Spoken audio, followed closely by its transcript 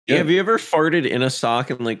Yeah. Have you ever farted in a sock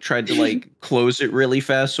and like tried to like close it really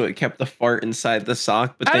fast so it kept the fart inside the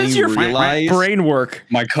sock, but then you realize brain work?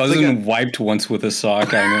 My cousin wiped once with a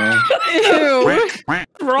sock. I know. Ew.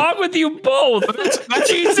 What's wrong with you both?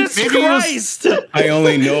 Jesus Christ! I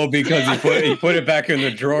only know because he put it back in the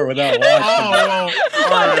drawer without washing.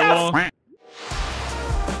 All right, well.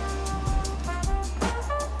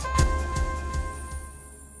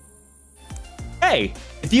 Hey,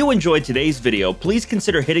 if you enjoyed today's video, please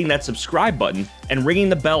consider hitting that subscribe button and ringing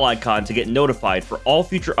the bell icon to get notified for all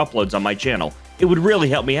future uploads on my channel. It would really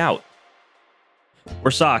help me out.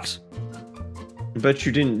 Or socks. I bet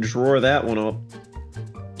you didn't draw that one up.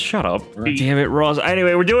 Shut up. Damn it, Ross.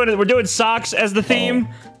 Anyway, we're doing socks as the theme.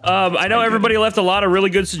 I know everybody left a lot of really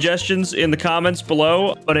good suggestions in the comments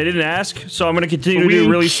below, but I didn't ask, so I'm gonna continue to do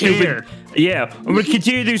really stupid. Yeah, I'm gonna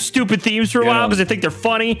continue to do stupid themes for a while because I think they're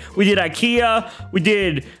funny. We did IKEA, we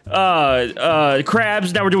did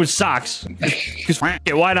crabs, now we're doing socks. Because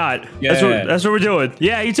why not? Yeah. That's what we're doing.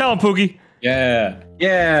 Yeah, you tell him, Pookie. Yeah.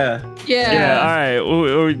 Yeah. All right.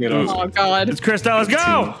 Oh God. It's Crystal. Let's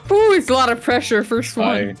go. Ooh, it's a lot of pressure. First one.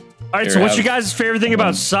 All right. So, what's your guys' favorite thing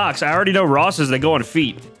about socks? I already know Ross's. They go on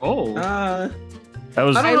feet. Oh. That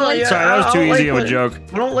was sorry. That was too easy of a joke.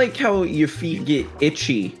 I don't like how your feet get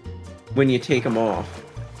itchy when you take them off.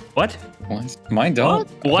 What? Mine don't.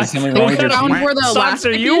 What? Where the socks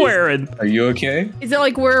are you wearing? Are you okay? Is it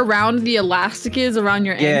like where around the elastic is around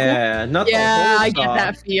your ankle? Yeah, not the whole I sock. get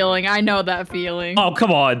that feeling. I know that feeling. Oh,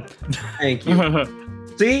 come on. Thank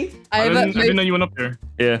you. See? I didn't know you went up there.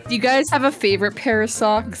 Yeah. Do you guys have a favorite pair of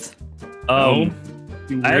socks? I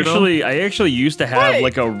actually used to have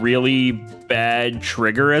like a really bad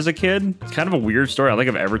trigger as a kid. It's kind of a weird story. I don't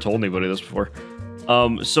think I've ever told anybody this before.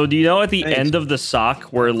 So do you know at the end of the sock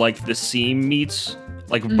where like the seam meets,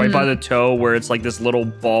 like right by the toe, where it's like this little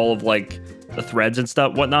ball of like the threads and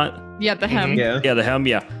stuff, whatnot? Yeah, the hem. Yeah, the hem.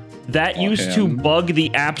 Yeah, that used to bug the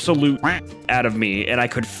absolute out of me, and I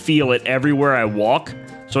could feel it everywhere I walk.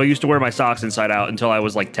 So I used to wear my socks inside out until I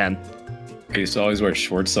was like 10. I used to always wear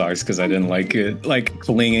short socks because I didn't like it, like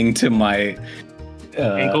clinging to my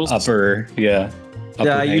ankles. Upper. Yeah,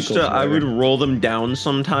 I used to. I would roll them down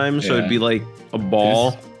sometimes, so it'd be like a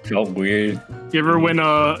ball. Felt weird. You ever win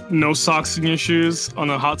no socks in your shoes on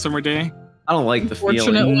a hot summer day? I don't like the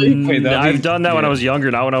feeling. Wait, I've done that when I was younger,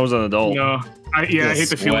 not when I was an adult. No, I hate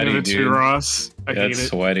the feeling of it too, Ross. I hate it.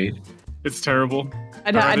 Sweaty. It's terrible.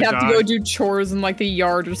 I'd have to go do chores in like the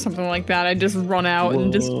yard or something like that. I'd just run out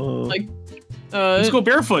and just like. Let's go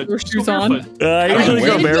barefoot. Shoes on. I usually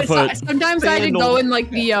go barefoot. Sometimes I had to go in like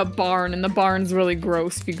the barn, and the barn's really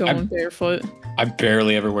gross if you go in barefoot. I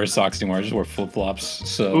barely ever wear socks anymore. I just wear flip flops.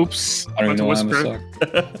 So oops. I don't even know why I'm a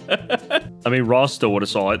sock. I mean, Ross still would have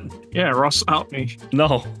saw it. Yeah, Ross out me.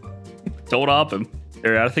 No, don't op him.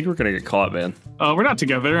 I think we're gonna get caught, man. We're not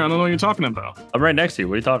together. I don't know what you're talking about. I'm right next to you.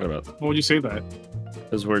 What are you talking about? Why would you say that?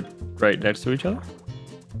 Because we're right next to each other.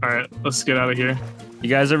 All right, let's get out of here. You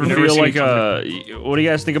guys ever feel like what do you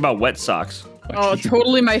guys think about wet socks? Oh,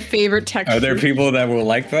 totally my favorite texture. Are there people that will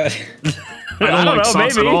like that? I don't like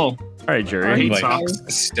socks at all. All right, Jerry. I hate like socks.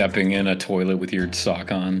 Stepping in a toilet with your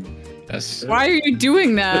sock on. That's... Why are you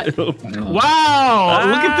doing that? Wow!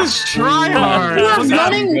 Look at this tryhard. You're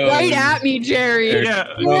running right at me, Jerry. Yeah,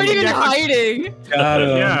 you weren't even hiding.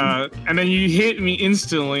 Yeah, and then you hit me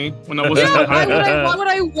instantly when I wasn't. Yeah, why would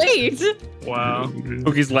I wait? Wow.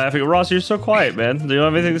 Pookie's laughing. Ross, you're so quiet, man. Do you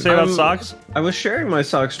have anything to say about socks? I was sharing my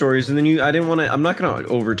sock stories, and then I didn't want to. I'm not gonna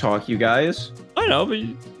overtalk you guys. I know, but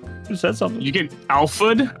you said something. You get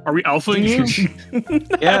alpha'd? Are we alphaing you?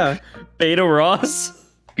 Yeah. Beta Ross.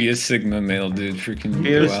 Be a Sigma male, dude. Freaking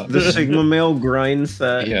Here's go out. the Sigma male grind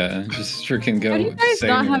set. Yeah, just freaking go. How do you guys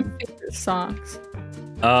not have favorite socks?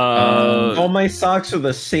 All my socks are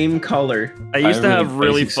the same color. I used to have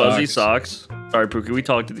really fuzzy socks. Sorry, Pookie, we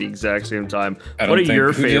talked at the exact same time. What are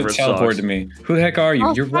your favorite socks? To me. Who the heck are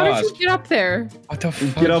you? You're Ross. How did you get up there? What the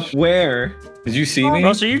fuck? Get up where? Did you see me?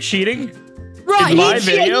 Ross, are you cheating? Right, in my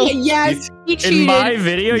video? Yes, he cheated. In my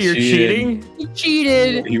video, you're cheating? He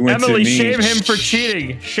cheated. Emily, shame him for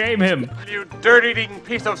cheating. Shame him. You dirt-eating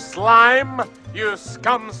piece of slime! You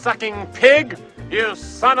scum-sucking pig! You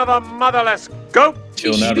son of a motherless goat!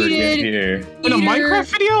 She'll never get here. In a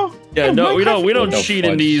Minecraft video? Yeah, no, we don't cheat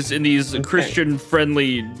in these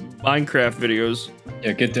Christian-friendly Minecraft videos.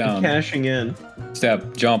 Yeah, get down. Cashing in.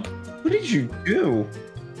 Step, jump. What did you do?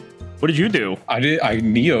 What did you do? I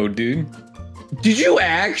Neo, dude. Did you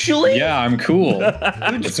actually? Yeah, I'm cool.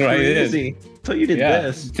 That's what I did. I thought you did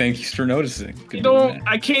this. Thanks for noticing. You don't.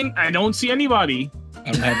 I don't see anybody.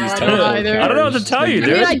 I don't have these I don't know what to tell you,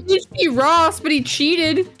 dude. I did see Ross, but he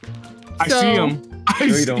cheated. I see him.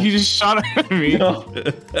 you don't. He just shot at me. No.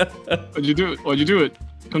 Why'd you do it? Why'd you do it?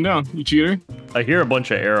 Come down, you cheater. I hear a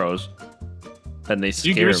bunch of arrows. And they Did scare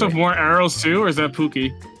you give yourself me. more arrows too, or is that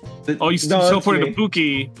Pookie? Oh, you No, that's teleported me. to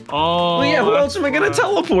Pookie. Oh. Well, yeah, who else am I gonna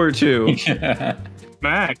teleport to?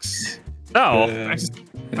 Max. No. Max is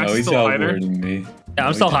No, he's still a hider. teleporting me. Yeah,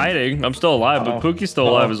 I'm still hiding. I'm still alive, but Pookie's still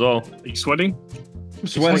alive as well. Are you sweating?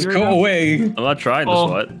 Sweat. Go away. I'm not trying to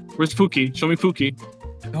sweat. Where's Pookie? Show me Pookie.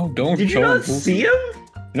 No, don't Did you show not him. see him?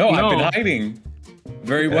 No, I've No. been hiding.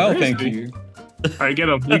 Very well, where is thank he? you. All right, get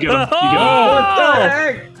him. You get him. You get him. What the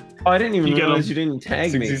heck? Oh, I didn't even You get realize him. you didn't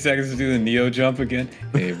tag 60 me. seconds to do the Neo jump again.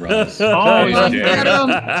 Hey, Ross. Oh, Hey, yeah. Jerry. Get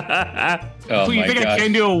him. Oh Please, you my think I gosh.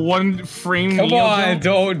 can do a one-frame Come Neo on, jump?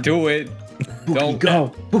 don't do it. Don't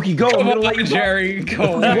Go, Pookie, go! I'm Come gonna on, let you go. Jerry.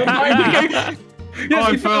 Go. Oh,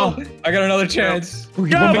 I fell. I got another chance.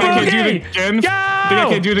 Pookie, Go, go, Think I can do Pookie! it again? Go! Think I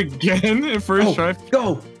can do it again at first try?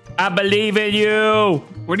 go! I believe in you.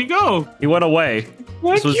 Where'd he go? He went away.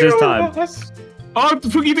 Thank This was his time. Ross. Oh,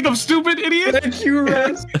 Pookie, you think I'm stupid, idiot? Thank you,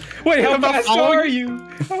 Ross. Wait, how I'm not fast following- are you?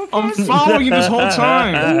 I'm following you this whole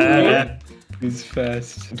time. He's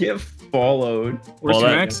fast. Get followed. Where's Well,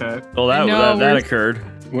 that- Max at? Well, that, I know, that where's- occurred.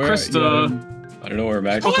 Where? Krista. I don't know where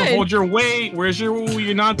Max Supposed is. to hold your weight. Where's your?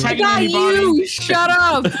 You're not I tagging got anybody. you. Shut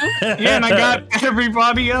up. Yeah, and I got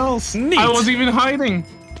everybody else. Neat. I wasn't even hiding.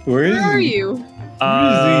 Where is Where are he? you?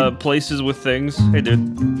 Places with things. Hey,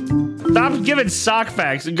 dude. Stop giving sock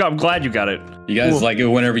facts. I'm glad you got it. You guys like it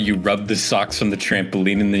whenever you rub the socks from the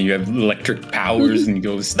trampoline and then you have electric powers and you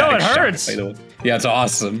go static it shock hurts. right away. Yeah, it's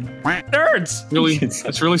awesome. Nerds. Really, It's-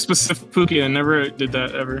 that's really specific, Pookie. I never did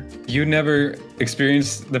that ever. You never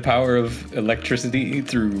experienced the power of electricity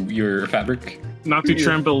through your fabric? Not through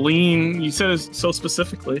trampoline. You said it so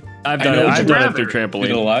specifically. I've I done know it. what I've you done it rather. through You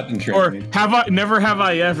did a trampoline. lot in Or trampoline. never have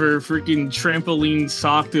I ever freaking trampoline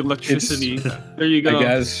socked electricity. There you go. I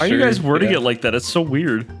guess. Why are you sure, guys wording yeah. it like that? It's so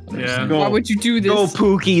weird. Yeah. Go. Why would you do this? Go,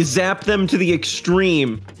 Pookie. Zap them to the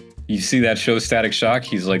extreme. You see that show Static Shock?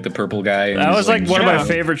 He's like the purple guy. and That he's was like one of my Yeah.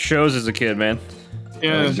 favorite shows as a kid, man.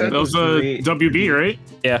 Yeah, That that was was great. WB, right?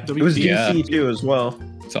 Yeah. It was Yeah. DC too as well.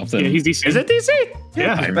 Something. Yeah, he's DC. Is it DC?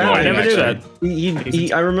 Yeah. I it's know, I bad. never knew actually.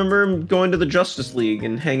 that. I remember him going to the Justice League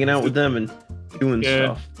and hanging out with them and doing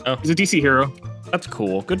Yeah. stuff. He's a DC hero. That's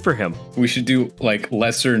cool. Good for him. We should do like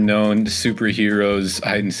lesser known superheroes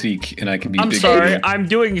hide and seek, and I can be. I'm Big sorry. Wheel. I'm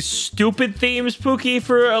doing stupid themes, Pookie,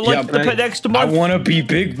 for like Yeah, the but next I month. want to be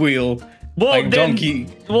Big Wheel, well, like then, Donkey.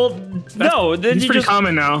 Well, no. Then He's you pretty just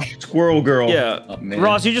common now. Squirrel Girl. yeah. Oh, man.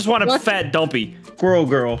 Ross, you just want a What? fat dumpy. Squirrel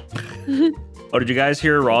Girl. Oh, did you guys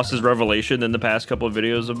hear Ross's revelation in the past couple of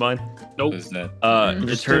videos of mine? What is that? It's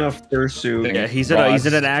Just in her. a fursuit. Yeah, he's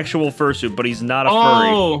in an actual fursuit, but he's not a furry.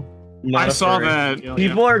 Oh, Not I a saw furry. that. Yeah,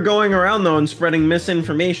 People are going around though and spreading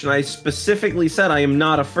misinformation. I specifically said I am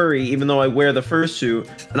not a furry, even though I wear the fursuit.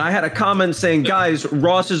 And I had a comment saying, "Guys,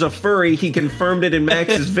 Ross is a furry." He confirmed it in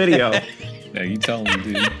Max's video. Yeah, you tell him,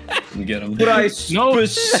 dude. You get him. But I No.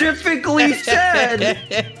 specifically said,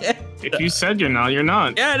 If you said you're not, you're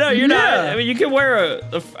not. Yeah, no, you're not. Yeah. I mean, you can wear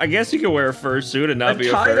I guess you can wear a fursuit and not "I'm be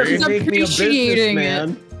a tired furry. of make me a Appreciating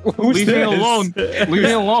businessman." Who's Leave me this? alone. Leave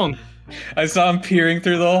me alone. I saw him peering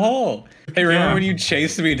through the hole. Hey, remember Yeah. when you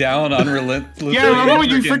chased me down unrelentlessly? Yeah, remember when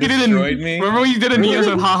you and freaking destroyed didn't? me? Remember when you did a Neo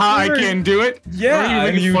said, haha, I Remember- can't do it? Yeah,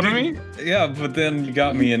 Remember you and making fun of me? Yeah, but then you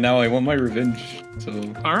got me, and now I want my revenge. So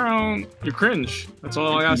Alright, you're cringe. That's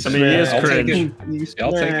all I gotta I say. mean, he is I'll take cringe. it.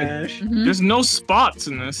 I'll take it. Splash. There's no spots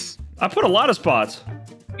in this. I put a lot of spots.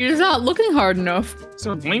 You're just not looking hard enough. It's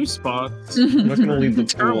a lame spots. I'm not gonna leave the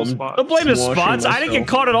Terrible pool. spot. Don't blame the Washing spots. I didn't get myself.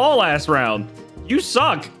 caught at all last round. You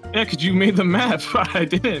suck. Yeah, because you made the map. I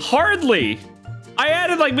didn't. Hardly. I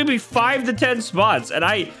added like maybe 5 to 10 spots, and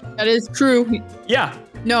That is true. yeah.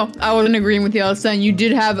 No, I wasn't agreeing with you. I was saying you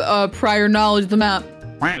did have prior knowledge of the map.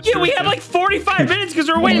 Yeah, we had like 45 minutes because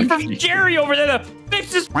we were waiting for Jerry over there to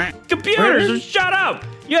fix his computer, so shut up.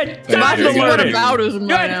 You had time Not to just learn what it. aboutism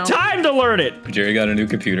You right had now. time to learn it. Jerry got a new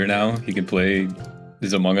computer now. He can play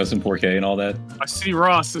This Among Us in 4K and all that. I see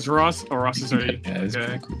Ross. Is Ross? Oh, Ross is already. Yeah, it's Okay.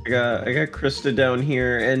 pretty cool. I got Krista down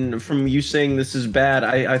here, and from you saying this is bad,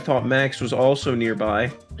 I thought Max was also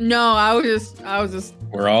nearby. No, I was just.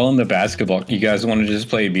 We're all in the basketball. You guys want to just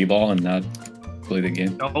play b-ball and not play the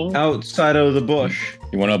game? No, Outside of the bush.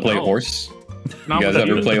 You want to play No. horse? not You guys with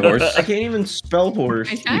ever you. play horse? I can't even spell horse.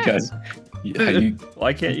 I You can. guys,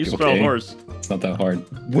 Why can't you spell Okay. horse? it's not that hard.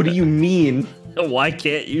 What do you mean? Why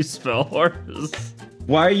can't you spell horse?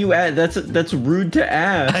 Why are you at? That's rude to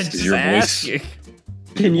I'm ask. just your voice- asking.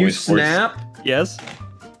 Can you voice horse. snap? Yes.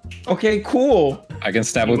 Okay, cool. I can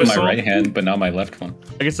stab You with my whistle? right hand, but not my left one.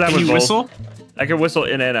 I can stab Can with you both. whistle? I can whistle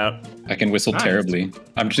in and out. I can whistle Nice. terribly.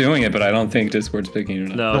 I'm doing it, but I don't think Discord's picking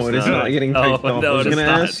it up. No, No, it is not getting Oh, picked up. no, I was it is gonna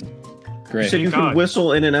not. ask. You Great. said you Thank could God.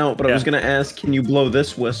 whistle in and out, but I was Yeah. gonna ask, can you blow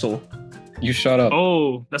this whistle? You shut up.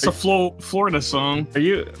 Oh, that's a Florida song. Are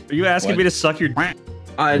you asking What? me to suck your?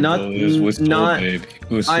 Not, Oh, this whistle, not. baby.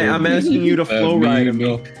 Whistle, I'm asking you to flow let ride me me.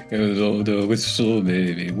 know. It was all the whistle,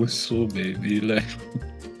 baby. Whistle, baby. Like,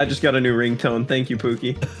 I just got a new ringtone. Thank you,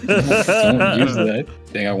 Pookie. don't use that.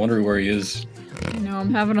 Dang, I wonder where he is. I know,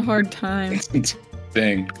 I'm having a hard time.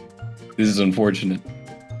 Dang. This is unfortunate.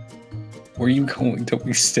 Where are you going? Don't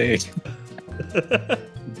we stay?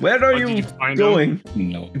 Where are Did you you find going?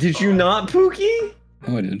 No. Did you not, Pookie?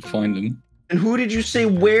 No, I didn't find him. And who did you say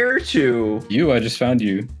where to? You, I just found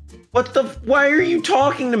you. What the? Why are you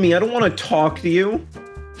talking to me? I don't want to talk to you.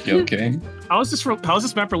 You okay? How is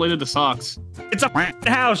this map related to socks? It's a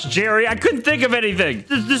house, Jerry. I couldn't think of anything.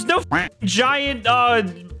 There's no giant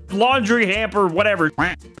laundry hamper, whatever.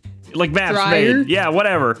 Like maps Dryer? made. Yeah,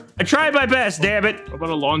 whatever. I tried my best, damn it. What about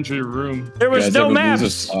a laundry room? There You was guys no ever maps.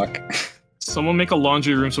 lose a sock? Someone make a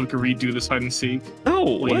laundry room so we can redo this hide and seek.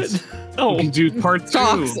 No, Please. what? No, We can do part 2.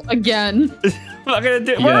 Socks again. I'm not gonna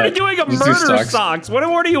do. We're Yeah, already doing a let's do murder socks. socks. What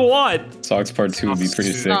more do you want? Socks part 2 would be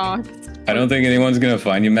pretty sick. Socks. I don't think anyone's gonna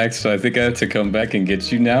find you, Max, so I think I have to come back and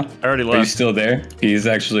get you now. I already Are you left. still there? He's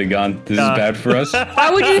actually gone. This is bad for us. I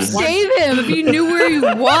Why would you save him if you knew where he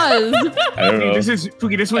was? don't know. This is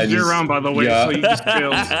Pookie. This was I your just- round, by the way. yeah. So you just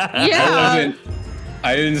failed. Yeah.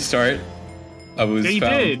 I didn't start. I was Yeah, you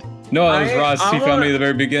found. did. No, that was I- Ross. I He found wanna- me at the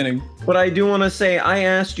very beginning. But I do want to say, I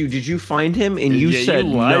asked you, did you find him? And you Yeah, said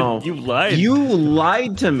you lied. no. You lied. You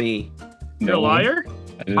lied to me. You're a liar?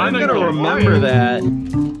 I didn't I'm I'm know. gonna you're a remember liar. that. I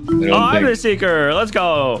don't Oh, I'm think- the seeker. Let's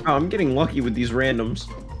go. Oh, I'm getting lucky with these randoms.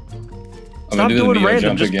 I'm Stop gonna do the doing Neo random.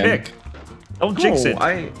 jump Just again. pick. Don't jinx it.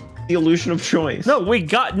 The illusion of choice. No,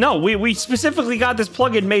 we specifically got this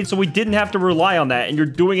plugin made so we didn't have to rely on that, and you're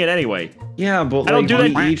doing it anyway. Yeah, but I don't do we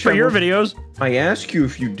that each for have your a- videos, I ask you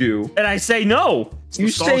if you do. and I say no. You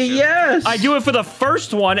nostalgia. say yes. I do it for the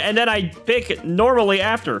first one, and then I pick normally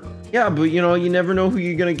after. Yeah, but you never know who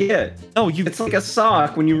you're gonna get. No, you It's like a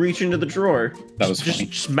sock when you reach into the drawer. That was funny.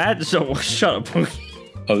 just mad. So shut up.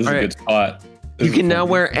 Oh, this is a Alright. good spot. This You is can now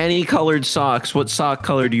funny. wear any colored socks. What sock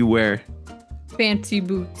color do you wear? Fancy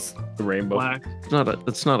boots. The rainbow. Black.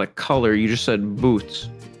 That's not a color. You just said boots.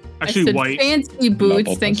 I Actually, said white. fancy boots.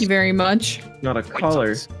 both Thank those. you very much. Not a White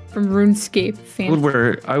color. socks. From RuneScape.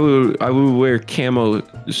 Fancy. I would wear camo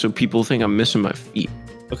so people think I'm missing my feet.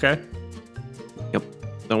 Okay.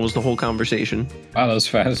 That was the whole conversation. Wow, that was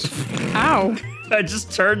fast. Ow. I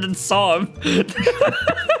just turned and saw him.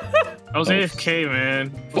 I was AFK,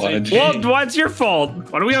 man. I was Fudge. AFK. Well, what's your fault?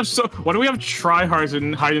 Why do we have tryhards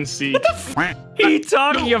in hide and seek? What are you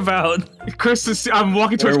talking about? Chris is. I'm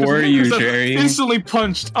walking towards. Where Chris. were you, Chris, Jerry? Instantly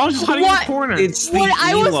punched. I was just hiding in What? the corner. It's the What?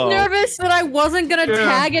 I was elo. nervous that I wasn't gonna Yeah.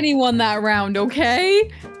 tag anyone that round, okay?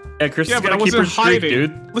 Yeah, Chris yeah, is but I gonna keep her wasn't streak, hiding.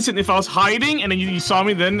 dude. Listen, if I was hiding and then you saw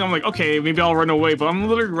me, then I'm like, okay, maybe I'll run away. But I'm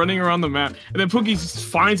literally running around the map, and then Pookie just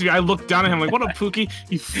finds me. I look down at him like, "What up, Pookie?"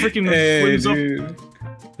 He freaking Hey, flims up. dude.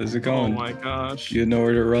 How's it Oh going? my gosh. You had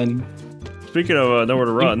nowhere to run. Speaking of nowhere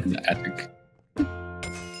to run. Attic.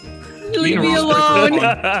 Leave me Ross alone.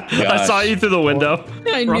 I saw you through the window.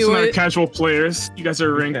 I We're knew also not it. casual players. You guys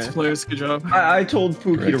are ranked Okay. players. Good job. I told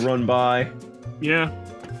Pookie Correct. to run by. Yeah.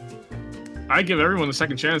 I give everyone a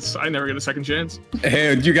second chance. I never get a second chance.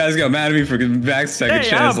 Hey, you guys got mad at me for giving back second Hey,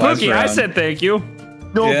 chance last Pookie, round. I said thank you.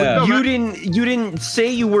 No, Yeah. but No, you didn't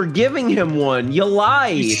say you were giving him one. You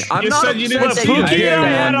lied. I'm You not said you upset didn't But that say you Pookie I gave did him that.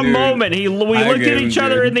 had a one, dude. moment. We I looked gave at him, each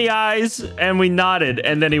other dude. in the eyes and we nodded,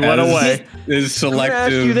 and then he went away. This I'm gonna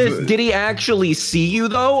ask you selective. this: did he actually see you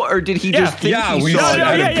though, or did he just think Yeah, he we saw just you?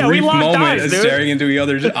 had yeah, a we brief locked moment eyes, of dude. staring into each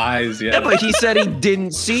other's eyes. Yeah, Yeah, but he said he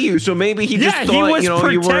didn't see you, so maybe he just Yeah, thought he was you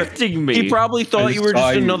were. protecting me. He probably thought just you were saw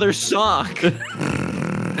just you. another sock.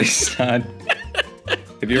 It's not.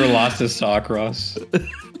 Have you ever lost a sock, Ross?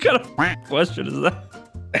 What kind of question is that?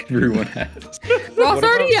 Everyone has. Ross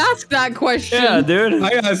already asked that question. Yeah, dude.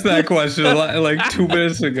 I asked that question like 2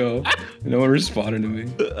 minutes ago. No one responded to me.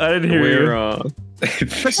 I didn't hear We're, you.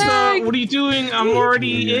 Krista, what are you doing? I'm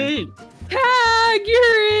already in. Tag,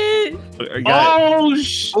 you're it. Oh,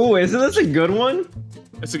 Oh, isn't this a good one?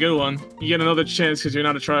 That's a good one. You get another chance because you're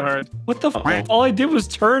not a tryhard. What the f? All I did was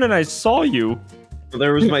turn and I saw you.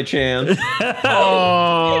 There was my chance.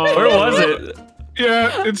 Oh, Where was it?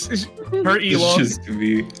 Yeah, it's her It's elo. just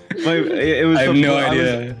me. It was I have a- no I was-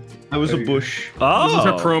 idea. I was a bush. Oh. This is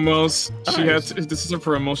her promos. She Nice. had. This is her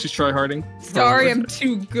promo. She's tryharding. Sorry, I'm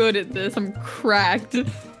too good at this. I'm cracked.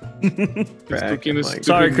 Crack Cooking it, this Mike.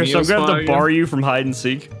 Sorry, stupid Chris. I'm Neo gonna have spot to bar you from hide and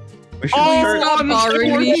seek. We should stop start,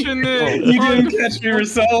 bothering me. unfortunate. You didn't catch me for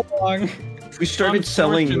so long. we started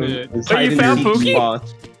selling Unfortunate. those Oh, you hide and found seek Pookie?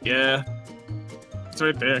 spots. Yeah. It's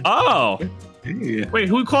right there. Oh, Yeah. Wait,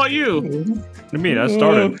 who caught you? what do you mean? I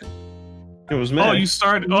started. It was me. Oh, you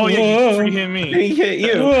started. Oh, yeah, you free hit me. He hit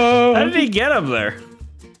you. How did he get up there?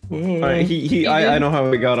 Alright, I know how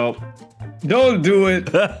we got up. Don't do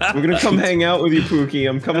it. We're gonna come hang out with you, Pookie.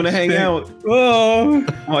 I'm coming to hang out. Whoa.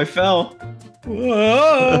 Oh, I fell.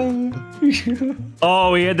 Whoa.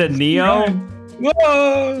 Oh, he had the Neo.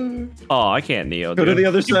 Whoa. Oh, I can't Neo. Go to Dude. the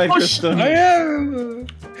other side, pushed Krista. I am.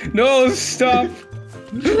 No, stop.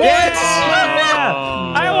 Yeah!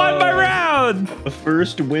 Oh. I won my round. The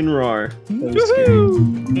first WinRAR.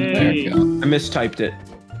 There you go. I mistyped it.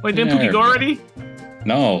 Wait, didn't Pookie go already?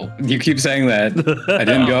 No, you keep saying that. I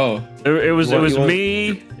didn't go. It was What, you want-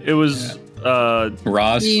 me. It was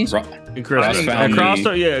Ross. Me. Ross found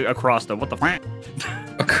Acosta. me. Yeah, Acosta. What the fuck?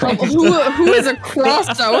 Across. Who is a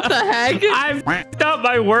Crosta? What the heck? I f***ed up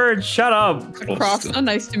my words. Shut up. Crosta,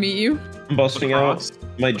 nice to meet you. I'm busting out Across.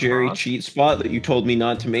 my Jerry Across. cheat spot that you told me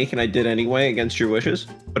not to make, and I did anyway against your wishes.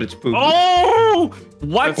 But it's Pookie. Oh!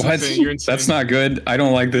 What? That's What? insane. You're insane. That's not good. I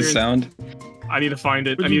don't like this You're sound. I need to find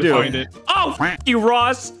it. I What'd need you to do? find it. Oh, f you,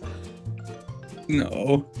 Ross.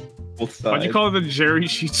 No. Both Why'd you sides. call it the Jerry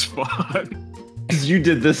Sheet spot? 'Cause you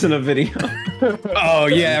did this in a video. Oh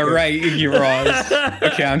yeah, right. You're Ross.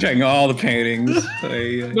 Okay, I'm checking all the paintings.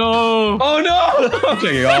 No. Oh no! I'm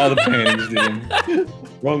checking all the paintings, dude.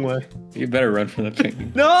 Wrong way. You better run from the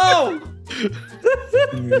painting. No!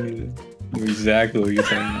 Exactly what you're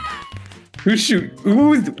saying.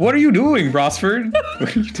 What are you doing, Rossford?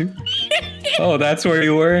 What are you doing? Oh, that's where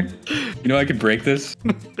you were? You know I could break this?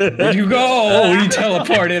 Where'd you go? Oh, you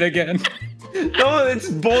teleported again. No, it's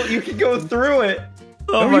bolt. You can go through it.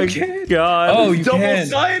 Oh No, my you can't. god. Oh, you Double can.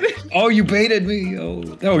 sided. Oh, you baited me. Oh,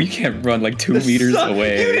 no, you can't run like 2 meters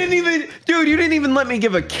away. You didn't even, dude. You didn't even let me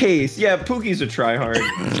give a case. Yeah, Pookie's a tryhard.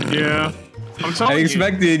 Yeah. I'm telling I you.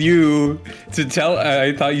 expected you to tell.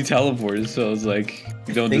 I thought you teleported, so I was like,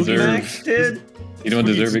 you don't Think deserve. Max did? You don't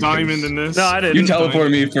Pookie's deserve a diamond case. in this. No, I didn't. You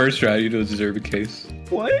teleported me first try. You don't deserve a case.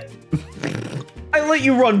 What? I let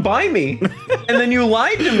you run by me, and then you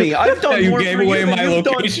lied to me. I've Yeah, done you more gave for away you than my you've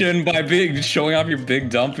done. location by showing off your big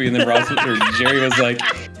dumpy, and then Ross or Jerry was like,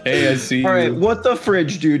 "Hey, I see you." All right, what the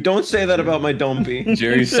fridge, dude? Don't say that about my dumpy.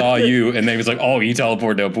 Jerry saw you, and then he was like, "Oh, you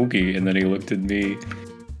teleported to Pookie," and then he looked at me.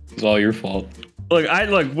 It was all your fault. Look,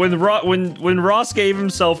 when Ross gave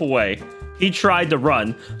himself away, he tried to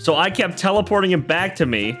run, so I kept teleporting him back to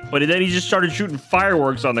me, but then he just started shooting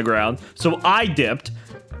fireworks on the ground, so I dipped,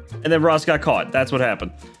 and then Ross got caught. That's what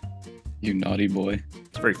happened. You naughty boy.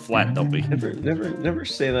 It's very flat, Dumpy. Never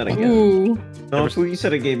say that again. Ooh. No, Pookie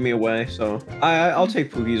said it gave me away, so I'll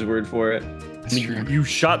take Pookie's word for it. That's true. You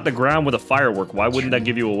shot the ground with a firework. Why wouldn't that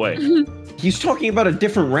give you away? He's talking about a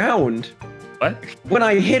different round. What? When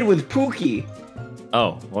I hid with Pookie,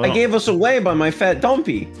 Oh, well. I gave us away by my fat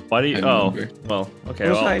dumpy. Why do you? I Oh, remember. well, okay. I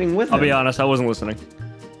was well, hiding with I'll be him. honest. I wasn't listening.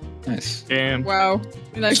 Nice. Damn. Wow.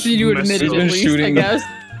 Nice of you to admit it, Who's at been least, I shooting? guess.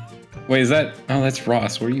 Wait, is that? Oh, that's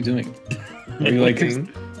Ross. What are you doing? Are you like? Looking.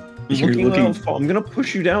 You're Looking looking. out, I'm gonna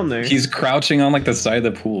push you down there. He's crouching on like the side of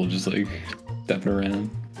the pool, just like stepping around.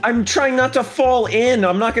 I'm trying not to fall in.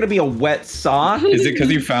 I'm not gonna be a wet sock. Is it because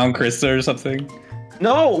you found Krista or something?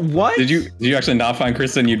 No, what? Did you actually not find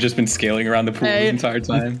Krista and you've just been scaling around the pool Hey. the entire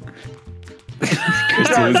time?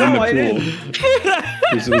 Krista was No, in the I pool. didn't.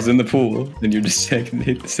 Krista was in the pool and you're just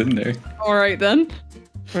sitting there. All right then.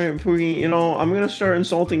 Alright, Poogie, you know, I'm gonna start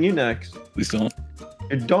insulting you next. Please don't.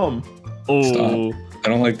 You're dumb. Oh, I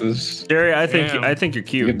don't like this. Jerry, I think Damn. you're Get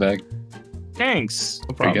cute. back. Thanks. No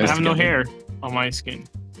You problem. I guys have no together. hair on my skin.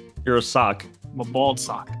 You're a sock. I'm a bald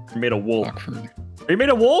sock. You're made of wool. Rockford. Are you made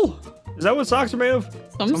of wool? Is that what socks are made of?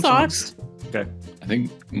 Some socks. Okay. I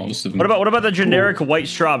think most of them. What about the generic white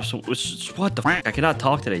straps? What the f? I cannot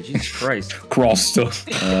talk today. Jesus Christ. cross stuff?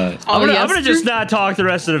 I'm gonna Polyester? just not talk the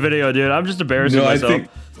rest of the video, dude. I'm just embarrassing No, myself.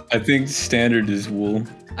 I think standard is wool.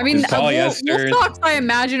 I mean, It's wool polyester. socks I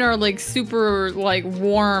imagine are like super like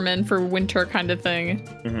warm and for winter kind of thing.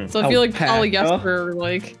 Mhm. So I feel like Alpaca? polyester,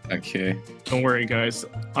 like Okay. Don't worry, guys.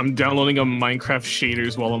 I'm downloading a Minecraft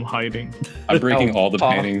shaders while I'm hiding. I'm breaking all the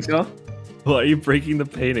Alpaca? paintings. Why are you breaking the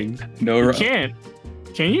paintings? No, You can't.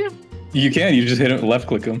 Can you? you can. You just hit it, left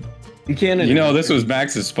click them. You can't. You know, this was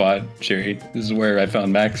Max's spot, Jerry. This is where I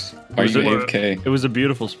found Max. Are Was you it- AFK? It was a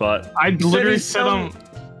beautiful spot. I literally he's said I'm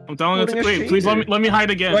downloading it. a Wait, please shader. let me hide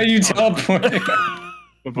again. Why are you Oh, teleporting?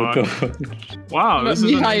 goodbye. What the fuck? Wow, let this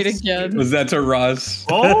me is hide nice. again. Was that to Ross?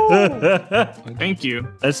 Oh, thank you.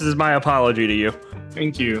 This is my apology to you.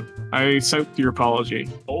 Thank you. I accept your apology.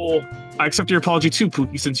 Oh, I accept your apology too,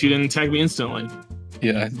 Pookie, since you didn't tag me instantly.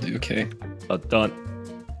 Yeah, okay. Dun.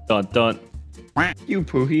 You,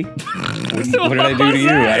 Pookie. What did I do to you?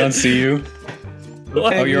 I don't see you.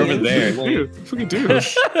 Oh, you're over there. Dude, Pookie, dude.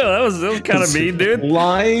 that was kind of mean, dude.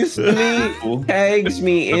 Lies to me, tags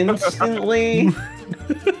me instantly.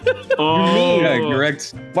 Oh, Yeah,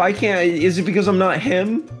 correct. Why can't I? Is it because I'm not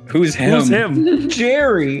him? Who's him? Who's him?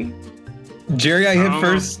 Jerry. Jerry, I hit Oh.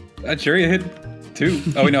 first. Jerry, I hit too.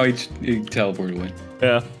 Oh no, he teleported away.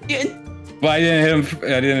 Yeah. But I didn't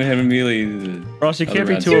hit him immediately. Ross, you can't Other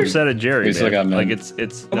be rounds. too upset at Jerry. We still Man. got men. Like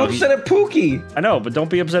it's. I'm no, upset at Pookie. I know, but don't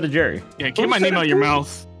be upset at Jerry. yeah, keep my name out of your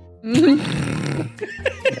mouth.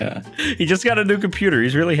 Yeah. He just got a new computer.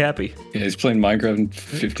 He's really happy. Yeah, he's playing Minecraft in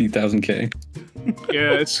 50,000K.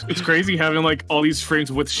 Yeah, it's crazy having like all these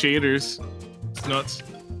frames with shaders. It's nuts.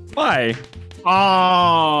 Why?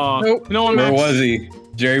 Oh, Nope. no one. Where was he?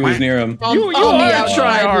 Jerry was near him. You On the are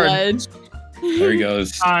outside tryhard. ledge. There he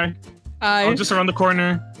goes. Hi, I I'm just around the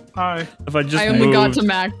corner. Hi. If I just only moved. got to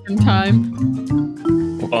Max in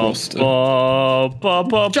time. Almost. Shut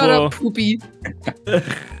up, Poopy.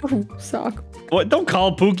 Poop sock. What? Don't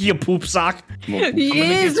call Pookie a poop sock. He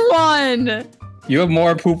is one. You have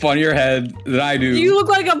more poop on your head than I do. You look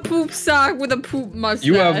like a poop sock with a poop mustache.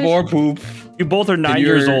 You have more poop. You both are 9 And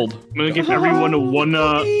years you're- old. I'm gonna give everyone a one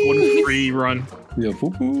free run. You have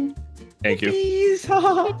poo poo. Thank you. Please.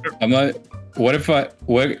 I'm not.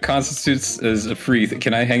 What constitutes as a free?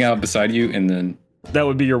 Can I hang out beside you and then? That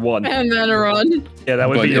would be your one. And then a run. Yeah, that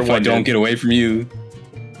would But be your if one. I don't dude. get away from you,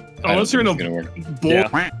 Unless you're in a gonna work. bull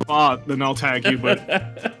Yeah. spot, then I'll tag you.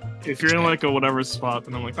 But if you're in like a whatever spot,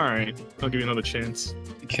 then I'm like, all right, I'll give you another chance.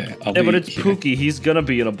 Okay. Yeah, but it's Pookie. He's gonna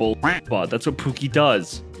be in a bull spot. That's what Pookie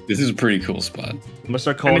does. This is a pretty cool spot. I'm gonna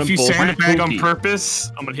start calling And if him you bull sandbag on Pookie.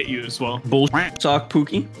 purpose, I'm gonna hit you as well. Bull. Sock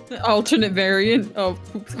Pookie. Alternate variant of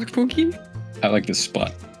poop sock Pookie. I like this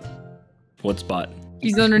spot. What spot?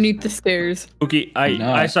 He's underneath the stairs. Pookie,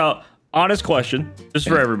 not. I saw. Honest question, just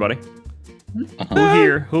for Yeah. everybody.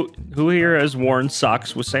 Uh-huh. Who here has worn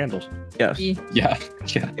socks with sandals? Yes. E. Yeah.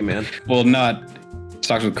 Yeah. Hey man. Well, not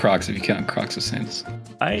socks with Crocs if you count Crocs with sandals.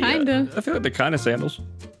 Kinda. I feel like they're kind of sandals.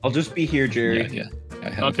 I'll just be here, Jerry. Yeah. I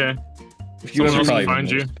have. Okay. If you Someone ever else probably can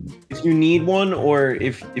find you. if you need one, or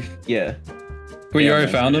if yeah. Wait, you Yeah,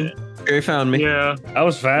 already found him? Jerry found me. Yeah, That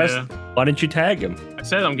was fast. Yeah. Why didn't you tag him? I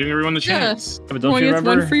said I'm giving everyone the chance. Yeah, but don't Only you gets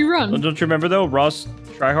remember? one free run. Don't you remember though? Ross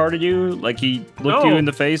tryharded you. Like he looked you No. in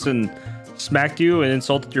the face and smacked you and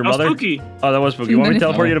insulted your That was mother. Pookie. Oh, that was Pookie. You want me to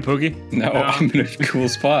teleport you to Pookie? No, Yeah. I'm in a cool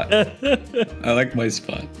spot. I like my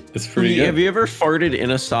spot. It's pretty Have good. you ever farted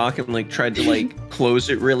in a sock and like tried to like close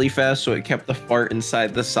it really fast so it kept the fart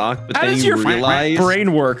inside the sock, but How then does you your realize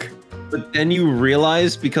brain work? But then you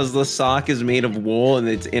realize because the sock is made of wool and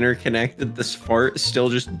it's interconnected, this fart still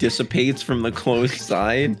just dissipates from the closed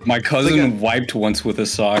side. My cousin Like wiped once with a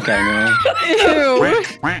sock, I Ew.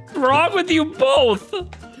 What's wrong with you both?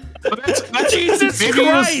 But that's Jesus maybe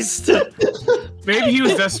Christ! Maybe he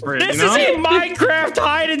was desperate. This you know? is a Minecraft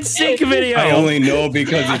hide and seek video. know. I only know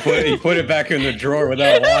because he put it back in the drawer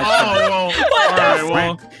without washing. Oh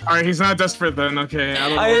well. All right. He's not desperate then. Okay. I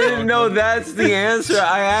don't know. I didn't know that's the answer.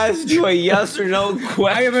 I asked you a yes or no question.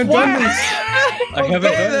 I haven't done this. I haven't Okay,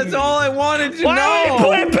 done that's this. all I wanted to Why know. would you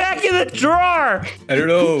put it back in the drawer? I don't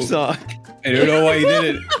know. Sock. I don't know why he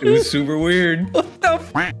did it. It was super weird.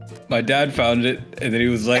 My dad found it, and then he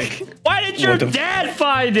was like, Why did your What the- dad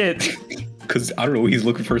find it? "Cause I don't know, he's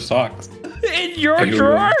looking for socks." In your I don't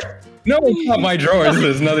drawer? No, it's not my drawer. This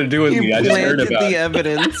has nothing to do with You me. I just heard planted about the it.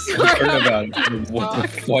 evidence. I heard about it. What the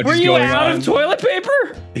fuck Were is you going out on? of toilet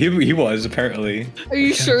paper? He was apparently. Are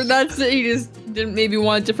you sure that's it? He just didn't maybe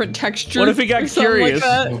want a different texture? What if he got or something curious?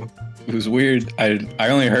 Like that? It was weird. I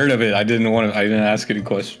only heard of it. I didn't ask any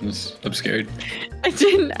questions. I'm scared. I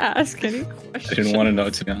didn't ask any I questions. didn't want to know,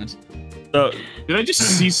 to be honest. So, Did I just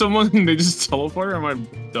see someone and they just teleport? Or am I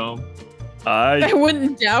dumb? I I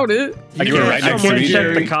wouldn't doubt it. You were right next to can't me, check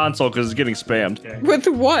the Jerry. console because it's getting spammed. With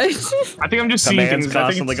what? I think I'm just seeing Commands things. I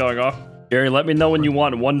think constantly it's going off. Gary, let me know when you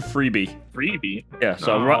want one freebie. freebie. Yeah,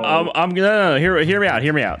 so No. I'm gonna hear me out.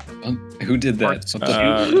 Hear me out. Who did that? Parts.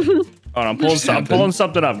 Hold on, I'm pulling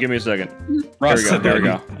something up. Give me a second. Ross There we go. said There we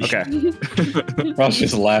go. Okay. Ross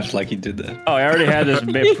just laughed like he did that. Oh, I already had this.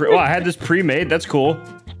 I had this pre-made. That's cool.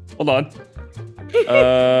 Hold on.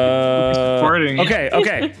 farting.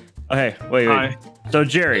 Okay. Wait. Hi. So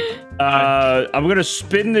Jerry, I'm gonna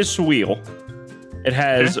spin this wheel. It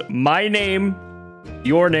has my name,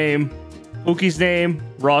 your name, Pookie's name,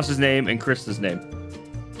 Ross's name, and Krista's name.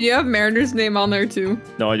 Do you have Mariner's name on there too?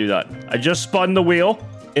 No, I do not. I just spun the wheel.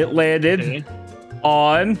 It landed Okay.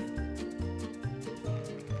 on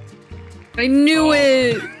I knew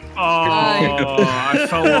it. Oh, I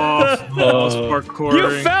fell off. I was parkouring.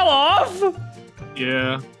 You fell off?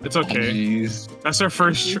 Yeah, it's okay. Jeez. That's our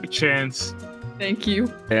first chance. Thank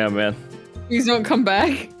you. Yeah, man. Please don't come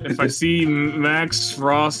back. If I see Max,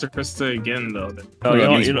 Ross, or Krista again, though. Then Oh,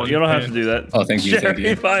 you don't have to do that. Oh, thank you. Thank you.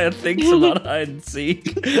 Jeremiah thinks about hide and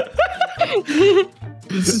seek.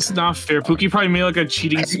 This is not fair. Pookie probably made like a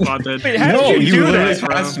cheating spot that. Wait, how No, did you do literally that?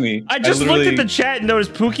 passed me. I just looked at the chat and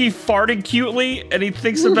noticed Pookie farting cutely, and he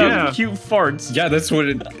thinks about cute farts. Yeah, that's what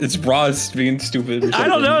it's Ross being stupid. Or I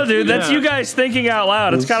don't know, dude. That's Yeah. you guys thinking out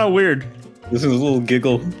loud. It's kind of weird. This is a little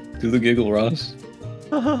giggle. Do the giggle, Ross.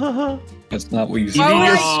 That's not what you said. Eating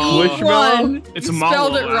your Alright, squishmallow? It's you Mallow,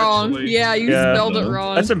 spelled it wrong. actually. Yeah, you Yeah. spelled it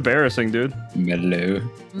wrong. That's embarrassing, dude. Mellow.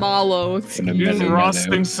 Mallow. Even Ross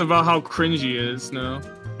thinks about how cringe he is now.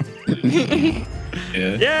 Yeah.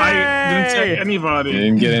 Yay! I didn't take anybody. You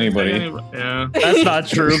didn't get anybody. Yeah. That's not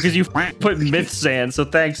true, because you put Mithzan, so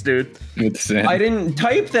thanks, dude. Mithzan. I didn't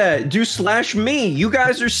type that. Do /me. You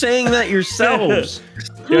guys are saying that yourselves.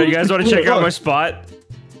 Yo, you guys want to check out my spot?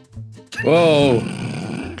 Whoa.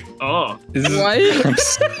 Oh, This is, What?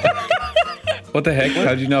 what the heck? How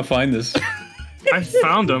did you not find this? I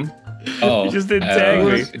found him. Oh. You just didn't tag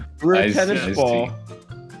me. We're I a see, tennis I see. ball.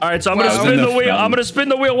 All right, so I'm gonna Wow. spin the Enough wheel. fun. I'm gonna spin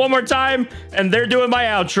the wheel one more time, and they're doing my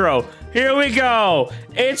outro. Here we go.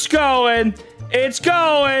 It's going. It's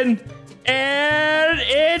going. And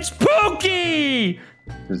it's Pookie.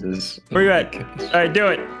 This is. Where you at? All right, do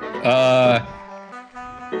it.